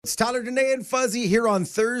It's Tyler, Danae, and Fuzzy here on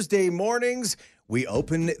Thursday mornings. We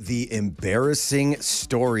open the Embarrassing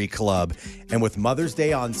Story Club. And with Mother's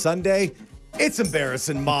Day on Sunday, it's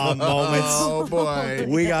embarrassing mom moments. Oh, boy.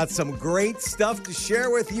 We got some great stuff to share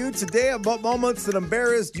with you today about moments that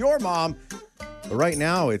embarrassed your mom. But right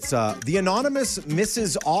now, it's the anonymous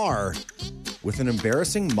Mrs. R with an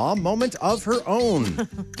embarrassing mom moment of her own.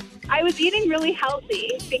 I was eating really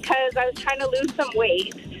healthy because I was trying to lose some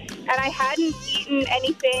weight. And I hadn't eaten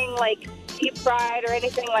anything like deep fried or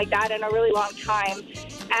anything like that in a really long time.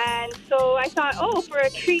 And so I thought, for a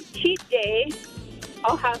cheat day,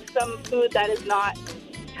 I'll have some food that is not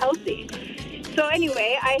healthy. So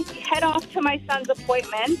anyway, I head off to my son's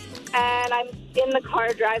appointment, and I'm in the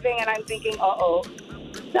car driving, and I'm thinking,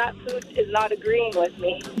 that food is not agreeing with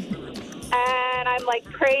me. And I'm like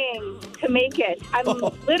praying to make it. I'm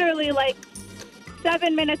literally like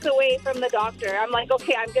 7 minutes away from the doctor. I'm like,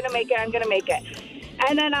 okay, I'm going to make it.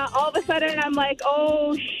 And then all of a sudden, I'm like,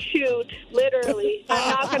 oh, shoot, literally, I'm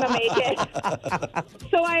not going to make it.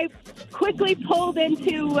 So I quickly pulled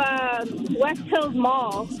into West Hills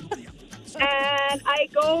Mall, and I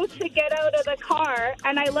go to get out of the car,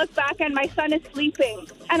 and I look back, and my son is sleeping.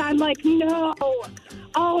 And I'm like, no.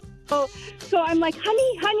 Oh. So I'm like,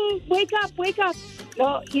 honey, wake up.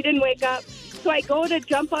 No, he didn't wake up. So I go to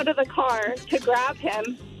jump out of the car to grab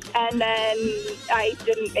him, and then I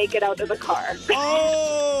didn't make it out of the car.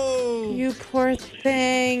 Oh! You poor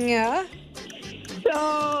thing.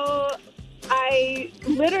 So I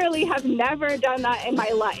literally have never done that in my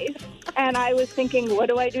life. And I was thinking, what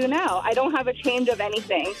do I do now? I don't have a change of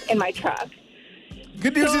anything in my truck.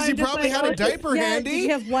 Good news So is he I'm just probably like, had a diaper Did handy. you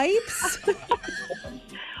have wipes?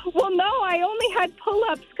 Well, no, I only had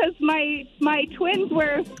pull-ups because my twins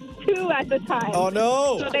were 2 at the time. Oh,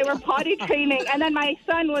 no. So they were potty training, and then my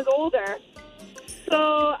son was older.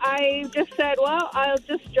 So I just said, well, I'll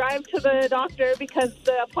just drive to the doctor because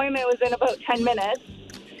the appointment was in about 10 minutes.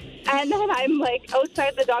 And then I'm like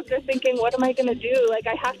outside the doctor thinking, what am I going to do? Like,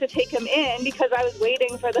 I have to take him in because I was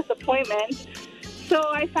waiting for this appointment. So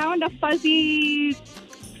I found a fuzzy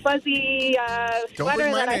sweater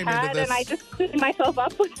that I had, and I just cleaned myself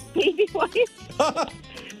up with baby wipes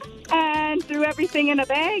and threw everything in a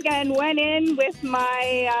bag and went in with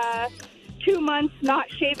my 2 months not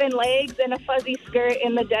shaven legs and a fuzzy skirt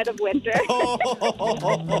in the dead of winter. Wow.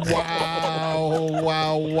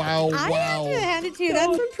 I have to hand it to you.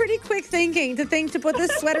 That's some pretty quick thinking to think to put this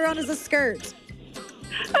sweater on as a skirt.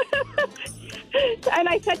 And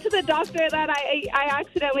I said to the doctor that I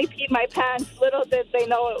accidentally peed my pants. Little did they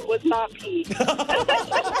know it was not pee.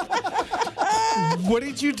 What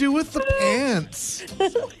did you do with the pants?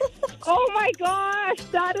 Oh, my gosh.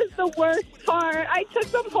 That is the worst part. I took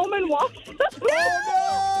them home and washed them.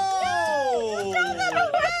 Oh,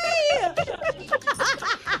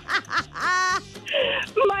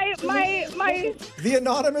 My The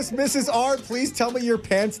anonymous Mrs. R, please tell me your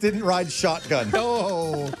pants didn't ride shotgun.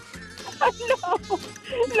 No.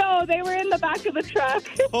 No, they were in the back of the truck.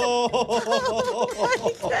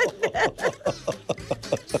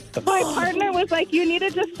 My partner was like, you need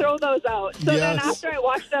to just throw those out. So then after I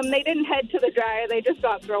washed them, they didn't head to the dryer. They just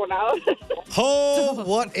got thrown out. Oh,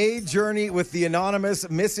 what a journey with the anonymous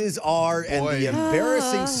Mrs. R and the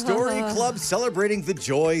Embarrassing Story Club, celebrating the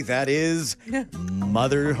joy that is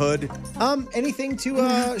motherhood. Anything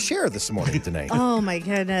to share this morning, Danae? Oh my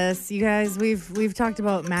goodness, you guys, we've talked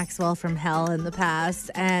about Maxwell from Hell in the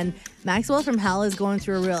past, and Maxwell from Hell is going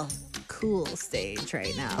through a real cool stage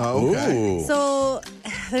right now. Okay. So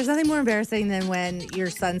there's nothing more embarrassing than when your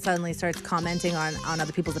son suddenly starts commenting on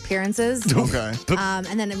other people's appearances. Okay.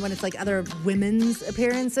 And then when it's like other women's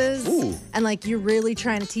appearances. Ooh. And like you're really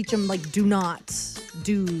trying to teach them like do not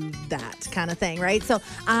do that kind of thing, right? So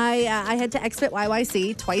I head to XFit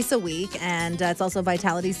YYC twice a week, and it's also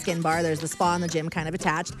Vitality Skin Bar. There's the spa and the gym kind of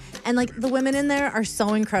attached. And like the women in there are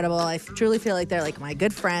so incredible. I truly feel like they're like my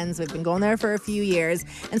good friends. We've been going there for a few years.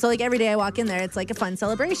 And so like every day I walk in there, it's like a fun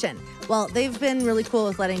celebration. Well, they've been really cool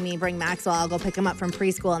with letting me bring Maxwell. I'll go pick him up from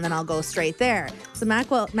preschool and then I'll go straight there. So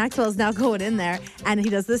Maxwell's now going in there, and he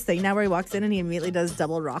does this thing now where he walks in and he immediately does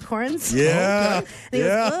double rock horns. Yeah. And he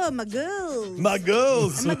goes, oh, my girls. My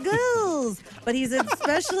girls. My girls. But he's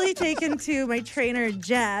especially taken to my trainer,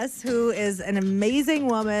 Jess, who is an amazing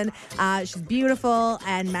woman. She's beautiful,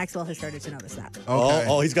 and Maxwell has started to notice that. Okay.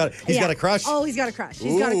 Oh, he's got a crush. Oh, he's got a crush.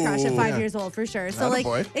 He's got a crush at 5 years old for sure. So like,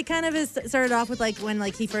 Attaboy. it kind of is started off with like when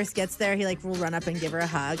like he first gets there, he like will run up and give her a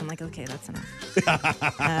hug. I'm like, okay, that's enough.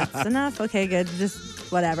 That's enough. Okay, good.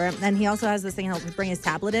 Just whatever. And he also has this thing. He'll bring his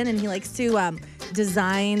tablet in, and he likes to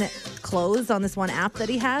design clothes on this one app that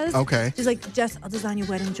he has. Okay. She's like, Jess, I'll design your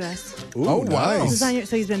wedding dress. Ooh, Oh, wow. nice.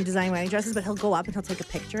 So he's been designing wedding dresses, but he'll go up and he'll take a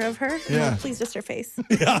picture of her. And Yeah. like, please, just her face.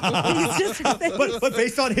 Please, just her face. But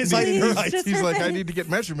based on his height and her Please, height. just He's her like, I face. need to get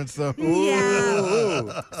measurements, though.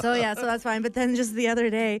 Yeah. So that's fine. But then just the other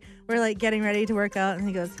day, we're like getting ready to work out, and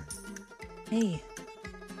he goes, "Hey,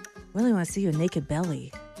 really want to see your naked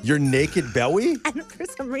belly." Your naked belly? And for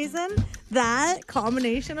some reason, that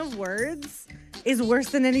combination of words is worse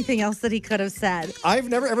than anything else that he could have said. I've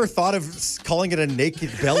never ever thought of calling it a naked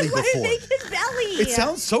belly What a before. naked belly. It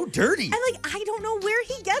sounds so dirty. And I don't know where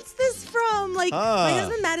he gets this from. My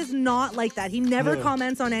husband Matt is not like that. He never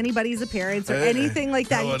comments on anybody's appearance or anything like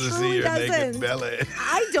that. He truly doesn't. belly.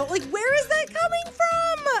 I don't where is that coming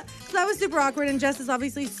from? So that was super awkward, and Jess is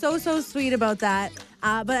obviously so sweet about that.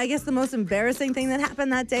 But I guess the most embarrassing thing that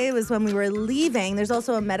happened that day was when we were leaving. There's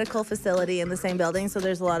also a medical facility in the same building, so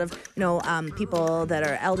there's a lot of people that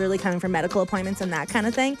are elderly coming for medical appointments and that kind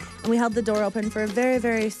of thing. And we held the door open for a very,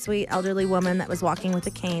 very sweet elderly woman that was walking with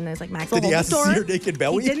a cane. And I was like, Maxwell, Did he hold ask the to door. see her naked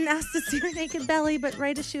belly? He didn't ask to see her naked belly, but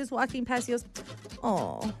right as she was walking past, he goes,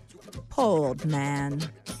 "Oh, poor old man."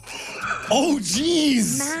 Oh,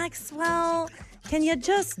 jeez. Maxwell, can you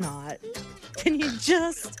just not? Can you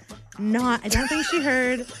just not? I don't think she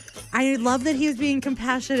heard. I love that he was being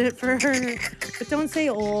compassionate for her, but don't say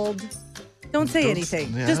old. Don't say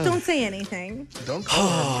anything. yeah. Just don't say anything. Don't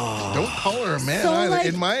call her a man So, either. like-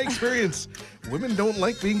 In my experience, women don't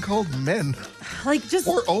like being called men Just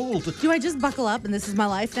or old. do I just buckle up and this is my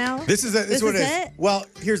life now? This is what it is. Well,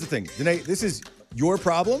 here's the thing, Danae. This is your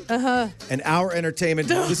problem and our entertainment.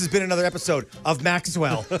 This has been another episode of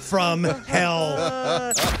Maxwell from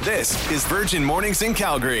Hell. This is Virgin Mornings in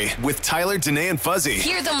Calgary with Tyler, Danae, and Fuzzy.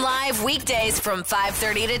 Hear them live weekdays from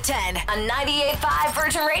 5:30 to 10 on 98.5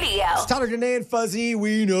 Virgin Radio. Tyler, Danae, and Fuzzy,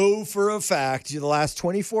 we know for a fact the last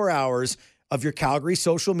 24 hours of your Calgary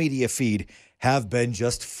social media feed have been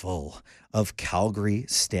just full of Calgary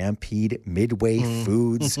Stampede Midway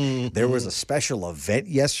foods. There was a special event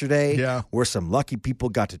yesterday where some lucky people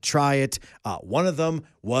got to try it. One of them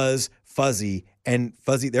was Fuzzy. And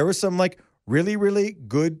Fuzzy, there was some really, really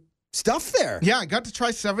good stuff there. Yeah, I got to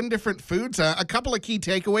try 7 different foods. A couple of key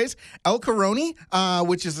takeaways. El Caroni,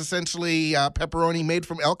 which is essentially pepperoni made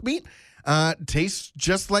from elk meat. Tastes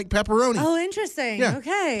just like pepperoni. Oh, interesting. Yeah,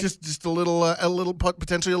 Okay. just a little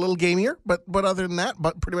potentially a little gamier, but other than that,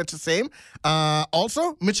 but pretty much the same.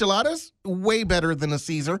 Also, micheladas way better than a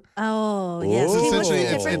Caesar. Oh, yes. Oh. Okay, what's the Essentially,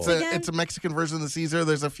 difference again? it's a Mexican version of the Caesar.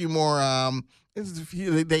 There's a few more.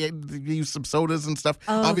 They use some sodas and stuff.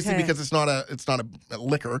 Oh, Obviously, okay. because it's not a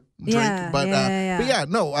liquor drink. Yeah, but yeah.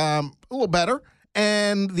 a little better.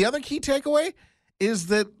 And the other key takeaway is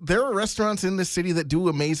that there are restaurants in this city that do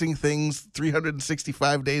amazing things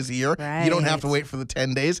 365 days a year. You don't have to Right. wait for the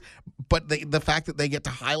 10 days. But the fact that they get to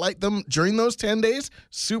highlight them during those 10 days,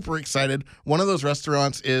 super excited. One of those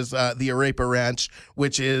restaurants is the Arepa Ranch,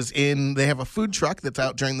 which is they have a food truck that's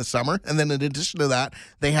out during the summer. And then in addition to that,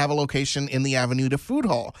 they have a location in the Avenida Food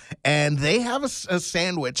Hall. And they have a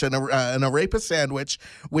sandwich, an Arepa sandwich,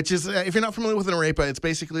 which is, if you're not familiar with an Arepa, it's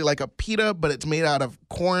basically like a pita, but it's made out of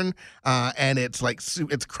corn. And it's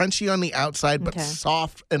it's crunchy on the outside, but Okay.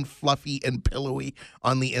 soft and fluffy and pillowy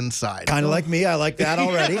on the inside. Kind of like me. I like that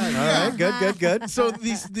already. All right, good. So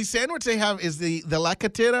the sandwich they have is the La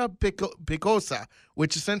Catera Picosa,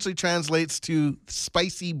 which essentially translates to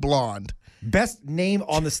spicy blonde. Best name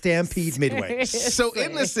on the Stampede Midway. So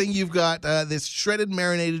in this thing, you've got this shredded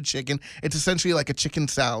marinated chicken. It's essentially like a chicken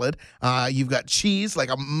salad. You've got cheese, like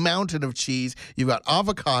a mountain of cheese. You've got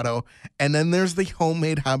avocado. And then there's the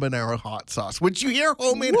homemade habanero hot sauce, which you hear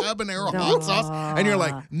homemade habanero hot sauce, and you're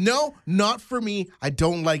like, no, not for me. I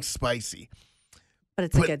don't like spicy. But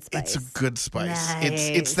it's a But good spice. it's a good spice. Nice.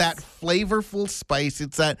 It's that flavorful spice.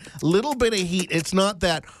 It's that little bit of heat. It's not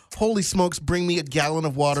that, holy smokes, bring me a gallon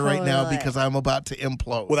of water right now Totally. because I'm about to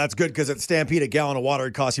implode. Well, that's good because at Stampede, a gallon of water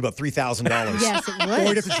would cost you about $3,000. Yes, it would. Or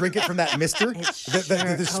you'd have to drink it from that mister,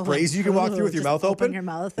 the sprays you can walk through with your Just mouth open. your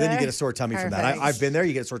mouth Then you there. get a sore tummy from that. Perfect. I've been there.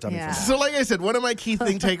 You get a sore tummy Yeah. from that. So like I said, one of my key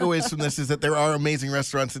takeaways from this is that there are amazing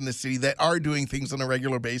restaurants in this city that are doing things on a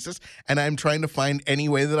regular basis, and I'm trying to find any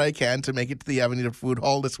way that I can to make it to the Avenida Food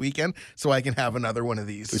Hall this weekend so I can have another one of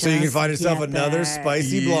these. So you can Just find yourself get another there.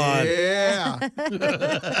 spicy blonde. Yeah.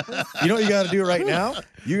 You know what you got to do right now?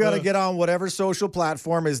 You got to get on whatever social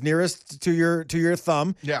platform is nearest to your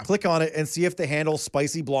thumb. Yeah. Click on it and see if the handle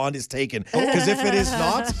spicy blonde is taken. Because if it is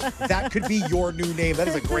not, that could be your new name. That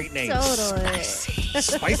is a great name. Totally.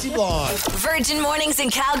 Spicy blonde. Virgin Mornings in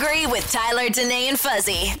Calgary with Tyler, Danae, and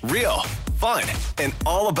Fuzzy. Real, fun, and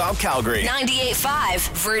all about Calgary. 98.5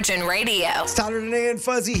 Virgin Radio. It's Tyler, Danae, and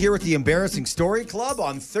Fuzzy here with the Embarrassing Story Club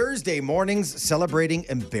on Thursday mornings, celebrating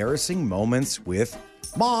embarrassing moments with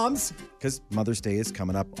moms, because Mother's Day is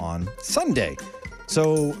coming up on Sunday.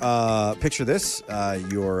 So picture this.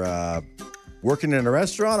 You're working in a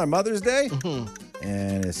restaurant on Mother's Day,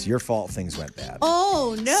 and it's your fault things went bad.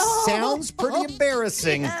 Oh, no. Sounds pretty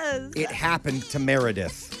embarrassing. Yes. It happened to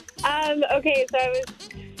Meredith. Okay, so I was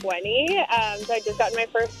 20, so I just got my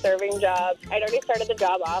first serving job. I'd already started the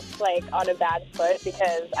job off, like, on a bad foot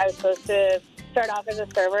because I was supposed to start off as a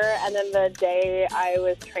server, and then the day I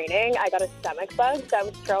was training, I got a stomach bug, so I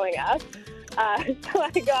was throwing up. So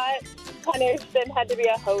I got punished and had to be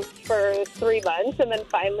a host for 3 months, and then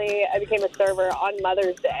finally I became a server on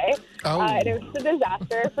Mother's Day. And it was just a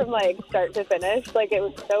disaster from like start to finish. Like, it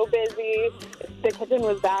was so busy, the kitchen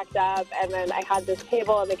was backed up, and then I had this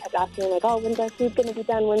table and they kept asking me like, oh, when's our food gonna be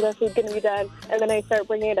done? When's our food gonna be done? And then I started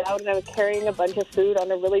bringing it out and I was carrying a bunch of food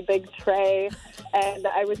on a really big tray, and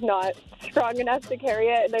I was not strong enough to carry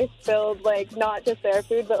it, and I spilled like not just their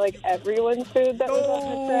food but like everyone's food that was on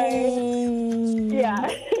the tray. Yeah.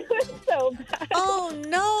 It was so bad. Oh,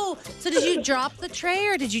 no. So did you drop the tray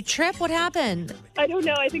or did you trip? What happened? I don't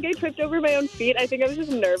know. I think I tripped over my own feet. I think I was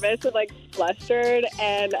just nervous and like flustered,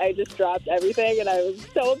 and I just dropped everything, and I was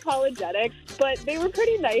so apologetic. But they were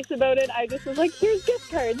pretty nice about it. I just was like, here's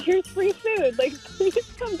gift cards, here's free food. Like, please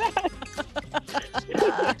come back.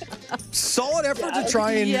 Solid effort to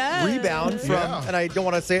try and rebound from, and I don't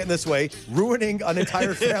want to say it in this way, ruining an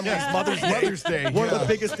entire family's Mother's Day. One of the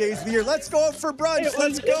biggest days of the year. Let's go out for brunch.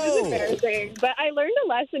 Let's It was go. embarrassing, but I learned a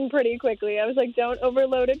lesson pretty quickly. I was like, don't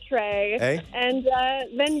overload a tray. Hey. And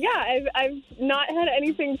then, I've not had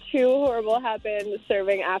anything too horrible happen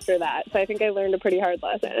serving after that. So I think I learned a pretty hard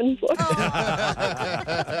lesson.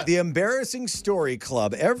 The Embarrassing Story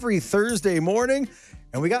Club every Thursday morning.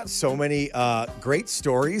 And we got so many great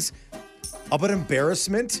stories about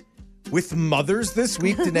embarrassment with mothers this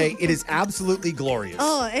week, Danae. It is absolutely glorious.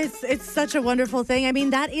 Oh, it's such a wonderful thing. I mean,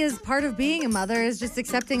 that is part of being a mother, is just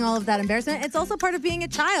accepting all of that embarrassment. It's also part of being a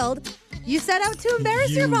child. You set out to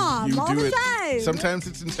embarrass your mom all the time. Sometimes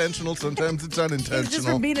it's intentional, sometimes it's unintentional. It's just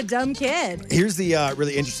from being a dumb kid. Here's the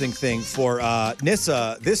really interesting thing for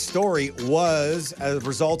Nissa. This story was a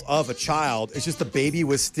result of a child. It's just the baby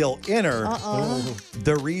was still in her.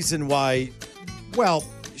 The reason why, well,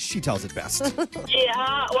 she tells it best.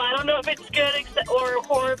 Yeah, well, I don't know if it's good or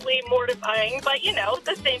horribly mortifying, but,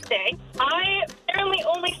 the same thing. I apparently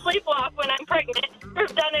only sleepwalk when I'm pregnant.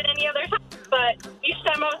 I've done it any other time, but each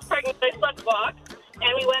time I was pregnant, I sleepwalked,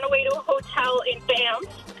 and we went away to a hotel in Banff,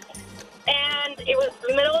 and it was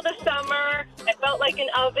the middle of the summer. I felt like an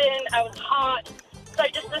oven. I was hot, so I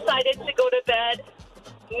just decided to go to bed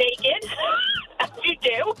naked, as you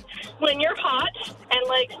do when you're hot and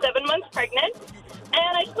like 7 months pregnant.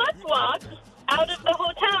 And I sleepwalked out of the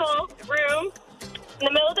hotel room in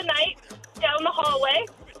the middle of the night, down the hallway,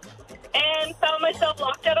 and found myself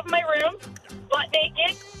locked out of my room, butt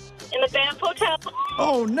naked, in the Banff Hotel.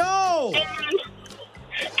 Oh, no! And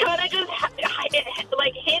kind of just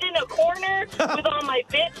hid in a corner with all my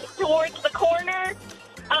bits towards the corner.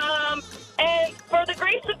 And for the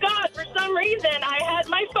grace of God, for some reason, I had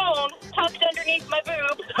my phone tucked underneath my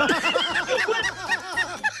boob.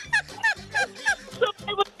 So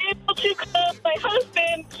I was able to call my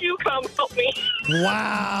husband to come help me.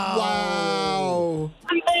 Wow.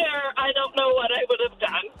 From there, I don't know what I would have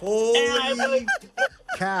done. Holy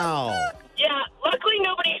cow. Yeah, luckily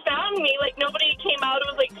nobody found me. Like, nobody came out. It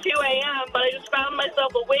was like 2 a.m., but I just found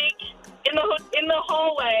myself awake in the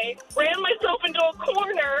hallway, ran myself into a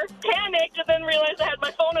corner, panicked, and then realized I had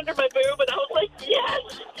my phone under my boob, and I was like,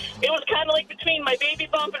 yes! It was kind of like between my baby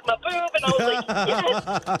bump and my boob, and I was like, yes!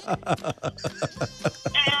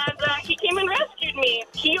 And he came and rescued me.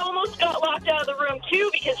 He almost got locked out of the room, too,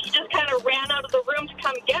 because he just kind of ran out of the room to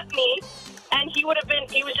come get me. And he was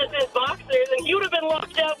just in his boxers, and he would have been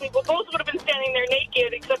locked out. We both would have been standing there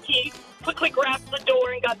naked, except he quickly grabbed the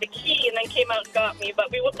door and got the key and then came out and got me.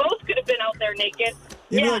 But we both could have been out there naked.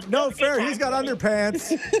 You'd be like, no fair, he's got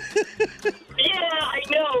underpants. Yeah, I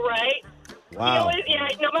know, right? Wow.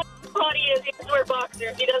 No matter how hot he is, he has to wear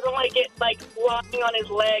boxers. He doesn't like it, like, walking on his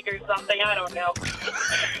leg or something. I don't know.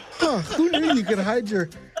 Huh, who knew you could hide your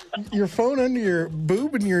phone under your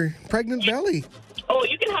boob and your pregnant belly? Oh,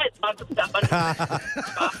 you can hide lots of stuff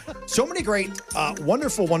under. So many great,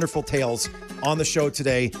 wonderful, wonderful tales on the show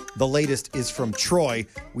today. The latest is from Troy.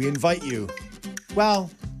 We invite you, well,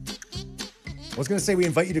 I was going to say we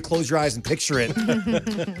invite you to close your eyes and picture it,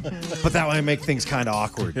 but that might make things kind of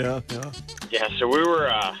awkward. Yeah, so we were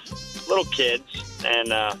little kids,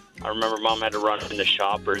 and I remember Mom had to run into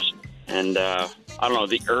Shoppers, and I don't know,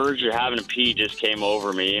 the urge of having to pee just came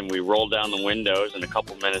over me, and we rolled down the windows, and a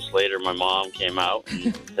couple minutes later, my mom came out,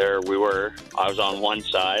 and there we were. I was on one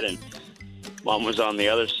side, and Mom was on the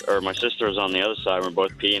other, or my sister was on the other side. We're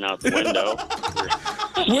both peeing out the window.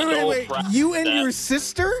 Wait. You and your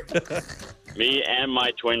sister? Me and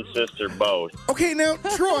my twin sister both. Okay, now,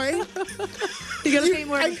 Troy. You gotta pay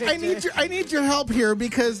more attention. I need your help here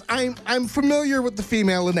because I'm familiar with the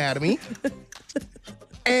female anatomy.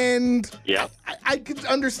 And yeah, I could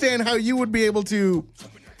understand how you would be able to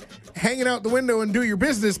hang it out the window and do your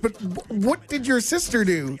business, but what did your sister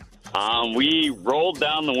do? We rolled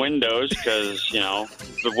down the windows because,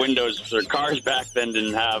 the windows for cars back then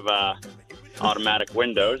didn't have automatic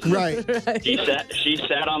windows. Right. She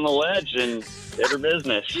sat on the ledge and did her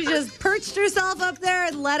business. She just perched herself up there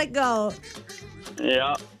and let it go.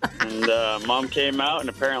 Yeah. And Mom came out, and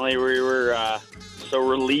apparently we were so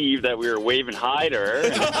relieved that we were waving hi to her. She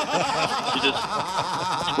just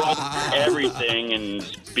dropped everything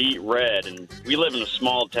and beat red. And we live in a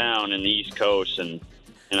small town in the East Coast, and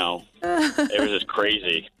it was just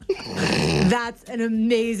crazy. That's an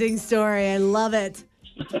amazing story. I love it.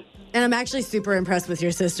 And I'm actually super impressed with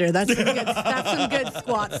your sister. That's some good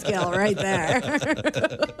squat skill right there.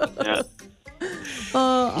 Yeah.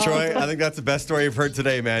 Troy, I think that's the best story you've heard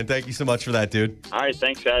today, man. Thank you so much for that, dude. All right,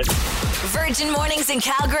 thanks, guys. Virgin Mornings in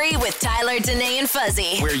Calgary with Tyler, Danae, and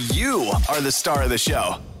Fuzzy. Where you are the star of the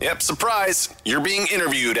show. Yep, surprise. You're being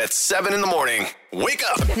interviewed at 7 in the morning. Wake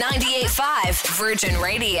up. 98.5 Virgin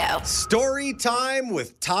Radio. Story time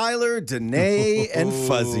with Tyler, Danae, and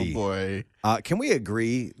Fuzzy. Oh, boy. Can we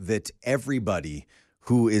agree that everybody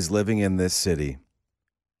who is living in this city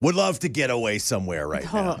would love to get away somewhere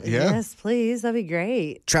right now? Yeah. Yes, please. That'd be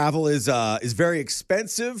great. Travel is very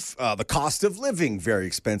expensive. The cost of living very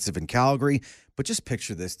expensive in Calgary. But just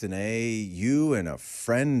picture this, Danae, you and a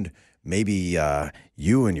friend, maybe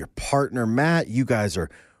you and your partner, Matt, you guys are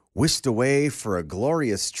whisked away for a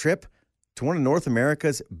glorious trip to one of North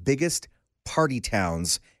America's biggest party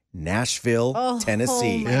towns, Nashville,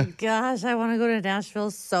 Tennessee. Oh my gosh, I want to go to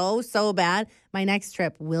Nashville so bad. My next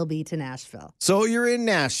trip will be to Nashville. So you're in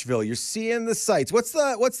Nashville. You're seeing the sights. What's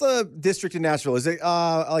the district in Nashville? Is it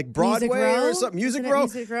like Broadway or something? Music Row.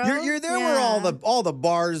 You're there where all the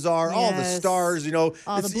bars are, all the stars.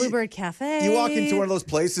 All the Bluebird Cafe. You walk into one of those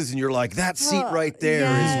places and you're like, that seat right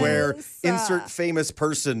there is where insert famous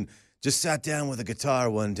person just sat down with a guitar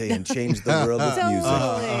one day and changed the world with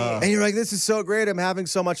music. And you're like, this is so great. I'm having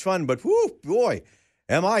so much fun. But whoo, boy,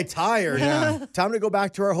 am I tired. Yeah. Time to go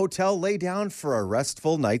back to our hotel, lay down for a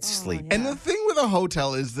restful night's sleep. And the thing with a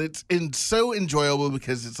hotel is that it's so enjoyable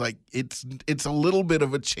because it's like it's a little bit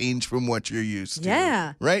of a change from what you're used to.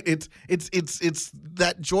 Yeah. Right? It's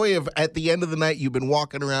that joy of at the end of the night you've been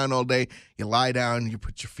walking around all day, you lie down, you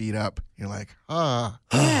put your feet up, you're like,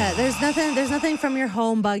 Yeah, there's nothing from your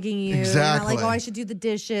home bugging you. Exactly. You're not like, I should do the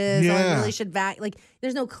dishes, or I really should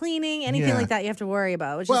there's no cleaning, anything like that you have to worry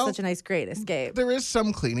about, which is such a nice, great escape. There is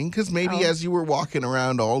some cleaning because maybe as you were walking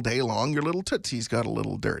around all day long, your little tootsies got a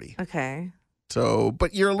little dirty. Okay. So,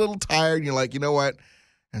 but you're a little tired and you're like, you know what?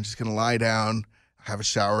 I'm just going to lie down, have a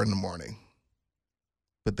shower in the morning.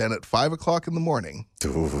 But then at 5 o'clock in the morning,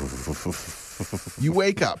 you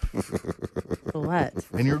wake up. What?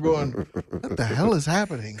 And you're going, what the hell is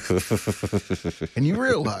happening? And you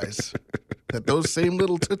realize that those same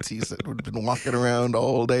little tootsies that have been walking around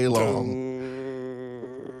all day long,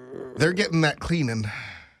 they're getting that cleaning.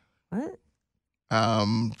 What?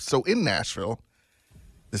 So in Nashville,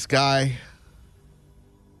 this guy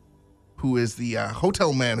who is the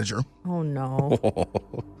hotel manager. Oh, no.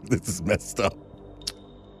 This is messed up.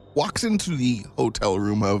 Walks into the hotel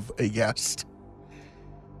room of a guest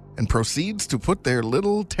and proceeds to put their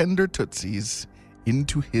little tender tootsies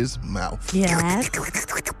into his mouth. Get out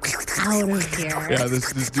of here. Yeah,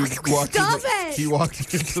 this dude walked Stop it! He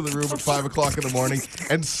walked into the room at 5 o'clock in the morning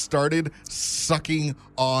and started sucking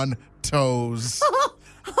on toes.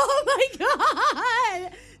 Oh my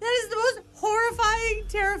God! That is the most horrifying,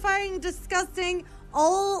 terrifying, disgusting,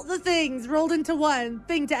 all the things rolled into one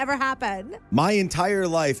thing to ever happen. My entire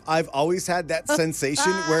life, I've always had that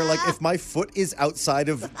sensation where, like, if my foot is outside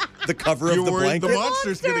of the cover of the blanket, the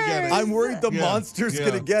monster's going to get it. I'm worried the monster's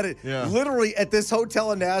going to get it. Yeah. Literally, at this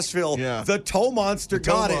hotel in Nashville, the toe monster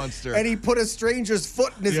got it, and he put a stranger's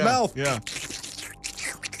foot in his mouth. Yeah.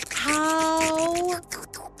 How?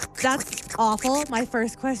 That's awful. My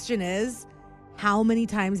first question is, how many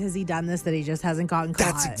times has he done this that he just hasn't gotten caught?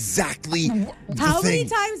 That's exactly How the many thing.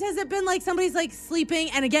 times has it been like somebody's like sleeping?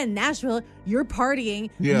 And again, Nashville, you're partying,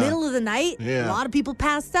 Yeah. middle of the night. Yeah. A lot of people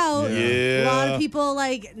passed out. Yeah. A lot of people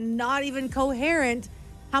like not even coherent.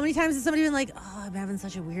 How many times has somebody been like, oh, I'm having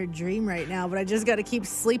such a weird dream right now, but I just got to keep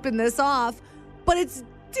sleeping this off. But it's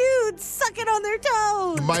dudes sucking on their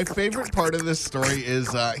toes. My favorite part of this story is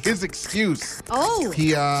his excuse. Oh,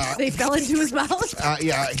 He they fell into his mouth.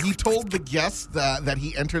 he told the guests that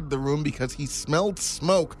he entered the room because he smelled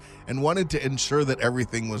smoke and wanted to ensure that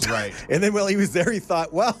everything was right. And then while he was there, he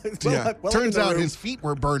thought, well Turns in the out room- his feet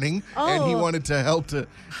were burning, and he Oh. wanted to help to.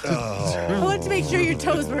 I wanted to make sure your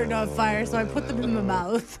toes weren't on fire, so I put them in my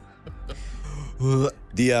mouth.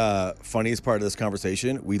 The funniest part of this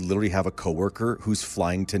conversation, we literally have a coworker who's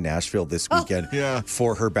flying to Nashville this weekend Yeah.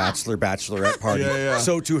 for her bachelorette party. Yeah.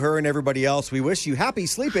 So to her and everybody else, we wish you happy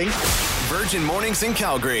sleeping. Virgin Mornings in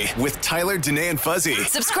Calgary with Tyler, Danae, and Fuzzy.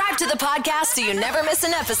 Subscribe to the podcast so you never miss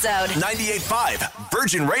an episode. 98.5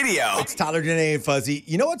 Virgin Radio. It's Tyler, Danae, and Fuzzy.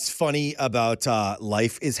 You know what's funny about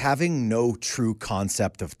life is having no true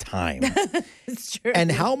concept of time. It's true.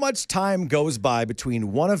 And how much time goes by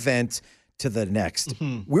between one event to the next.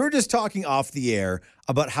 We were just talking off the air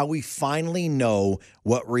about how we finally know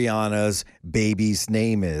what Rihanna's baby's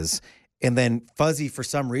name is. And then, Fuzzy, for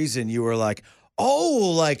some reason, you were like,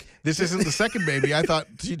 oh, like, This isn't the second baby. I thought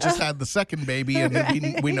she just had the second baby,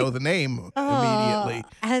 and we know the name immediately.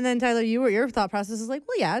 And then, Tyler, your thought process is like,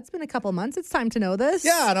 well, yeah, it's been a couple months. It's time to know this.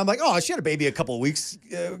 yeah. And I'm like, oh, she had a baby a couple of weeks,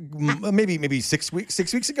 maybe 6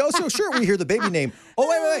 weeks ago. So sure, we hear the baby name. Oh,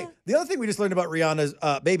 wait. The other thing we just learned about Rihanna's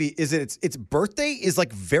baby is that its birthday is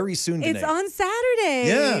like very soon today. It's on Saturday.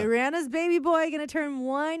 Yeah. Rihanna's baby boy going to turn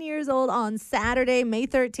 1 year old on Saturday, May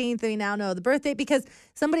 13th. We now know the birth date because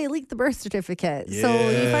somebody leaked the birth certificate. So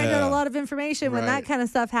you find out a lot of information when that Right. kind of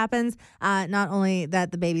stuff happens. Not only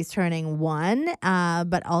that the baby's turning 1,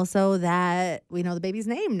 but also that we know the baby's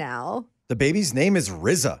name now. The baby's name is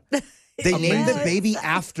RZA. They named the Yes. baby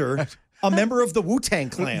after a member of the Wu-Tang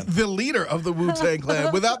Clan. The leader of the Wu-Tang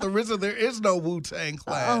Clan. Without the RZA, there is no Wu-Tang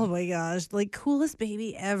Clan. Oh my gosh, like coolest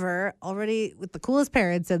baby ever. Already with the coolest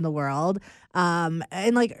parents in the world.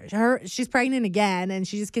 And like she's pregnant again and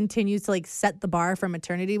she just continues to like set the bar for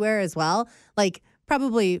maternity wear as well. Like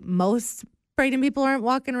probably most pregnant people aren't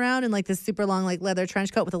walking around in like this super long like leather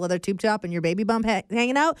trench coat with a leather tube top and your baby bump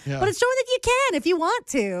hanging out. Yeah. But it's showing that you can if you want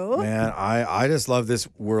to. Man, I just love this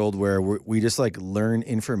world where we just like learn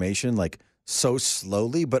information like so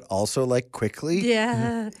slowly, but also like quickly.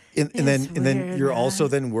 Yeah. And It's then weird, you're man. also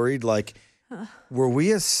then worried like, were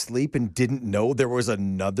we asleep and didn't know there was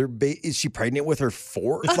another baby? Is she pregnant with her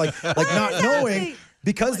fourth? Like not knowing. Exactly.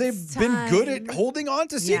 Because they've What's been good at time? holding on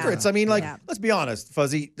to Yeah. secrets. I mean, like, Yeah. let's be honest,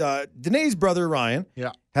 Fuzzy. Danae's brother, Ryan, Yeah.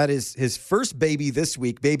 had his first baby this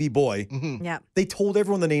week, baby boy. Yeah. They told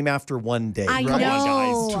everyone the name after one day. I Come on,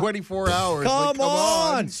 know. guys. 24 hours. Come, Like,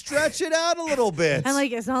 on. Stretch it out a little bit. And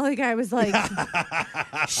like, it's not like I was like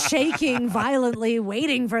shaking violently,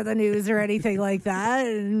 waiting for the news or anything like that.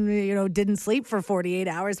 And, didn't sleep for 48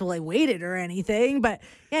 hours while I waited or anything. But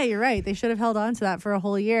yeah, you're right. They should have held on to that for a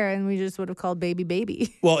whole year and we just would have called baby.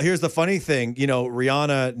 Well, here's the funny thing.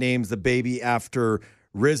 Rihanna names the baby after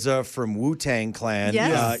RZA from Wu-Tang Clan.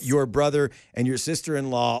 Yes. Your brother and your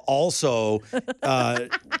sister-in-law also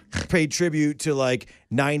paid tribute to like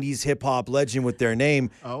 90s hip hop legend with their name.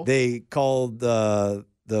 Oh. They called the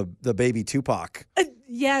baby Tupac.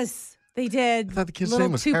 Yes, they did. I thought the kid's Little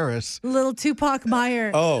name was Harris. Little Tupac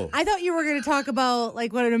Meyer. Oh. I thought you were going to talk about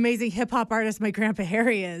like what an amazing hip hop artist my grandpa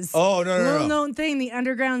Harry is. Oh, no. Little known thing, the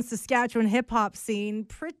underground Saskatchewan hip hop scene.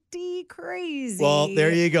 Pretty crazy. Well,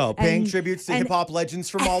 there you go. Paying And- tributes to and hip hop legends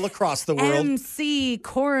from all across the world. MC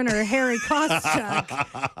Coroner Harry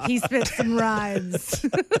Koschuk. He spit some rhymes.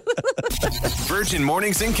 Virgin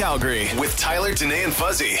Mornings in Calgary with Tyler, Danae, and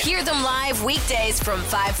Fuzzy. Hear them live weekdays from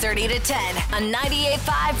 5:30 to 10 on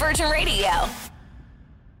 98.5 Virgin Radio.